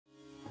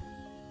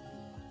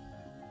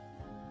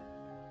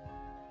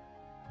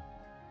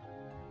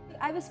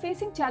I was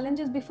facing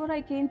challenges before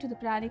I came to the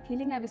pranic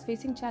healing. I was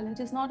facing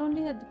challenges not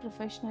only at the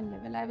professional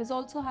level. I was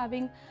also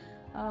having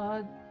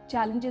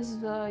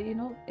challenges,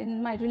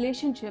 in my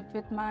relationship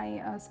with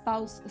my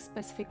spouse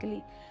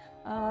specifically.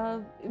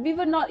 We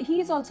were not.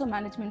 He is also a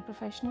management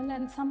professional,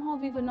 and somehow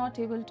we were not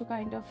able to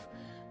kind of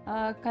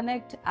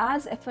connect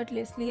as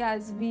effortlessly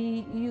as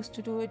we used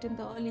to do it in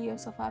the early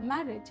years of our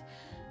marriage.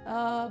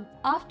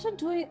 After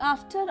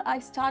I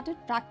started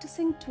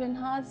practicing twin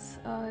hearts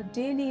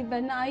daily,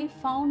 when I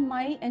found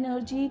my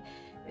energy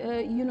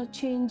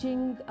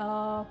changing,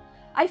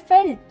 I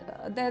felt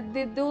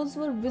that those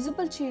were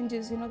visible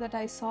changes that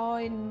I saw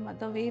in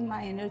the way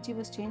my energy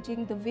was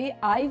changing, the way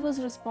I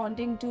was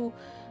responding to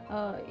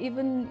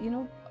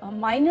even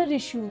minor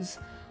issues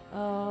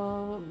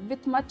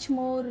with much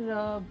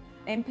more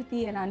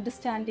empathy and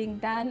understanding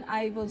than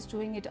I was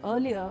doing it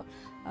earlier,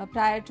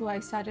 prior to I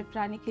started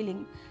pranic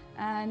healing.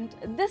 And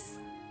this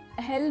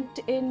helped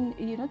in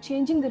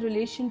changing the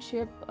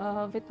relationship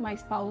with my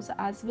spouse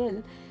as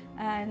well.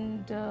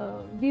 And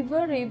we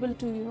were able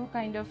to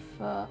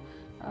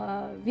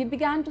we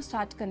began to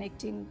start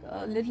connecting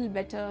a little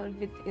better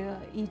with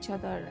each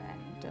other,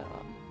 and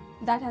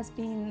that has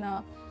been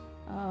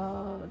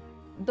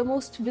the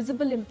most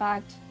visible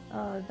impact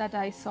that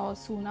I saw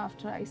soon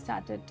after I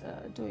started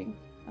doing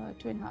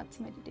twin hearts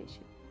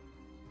meditation.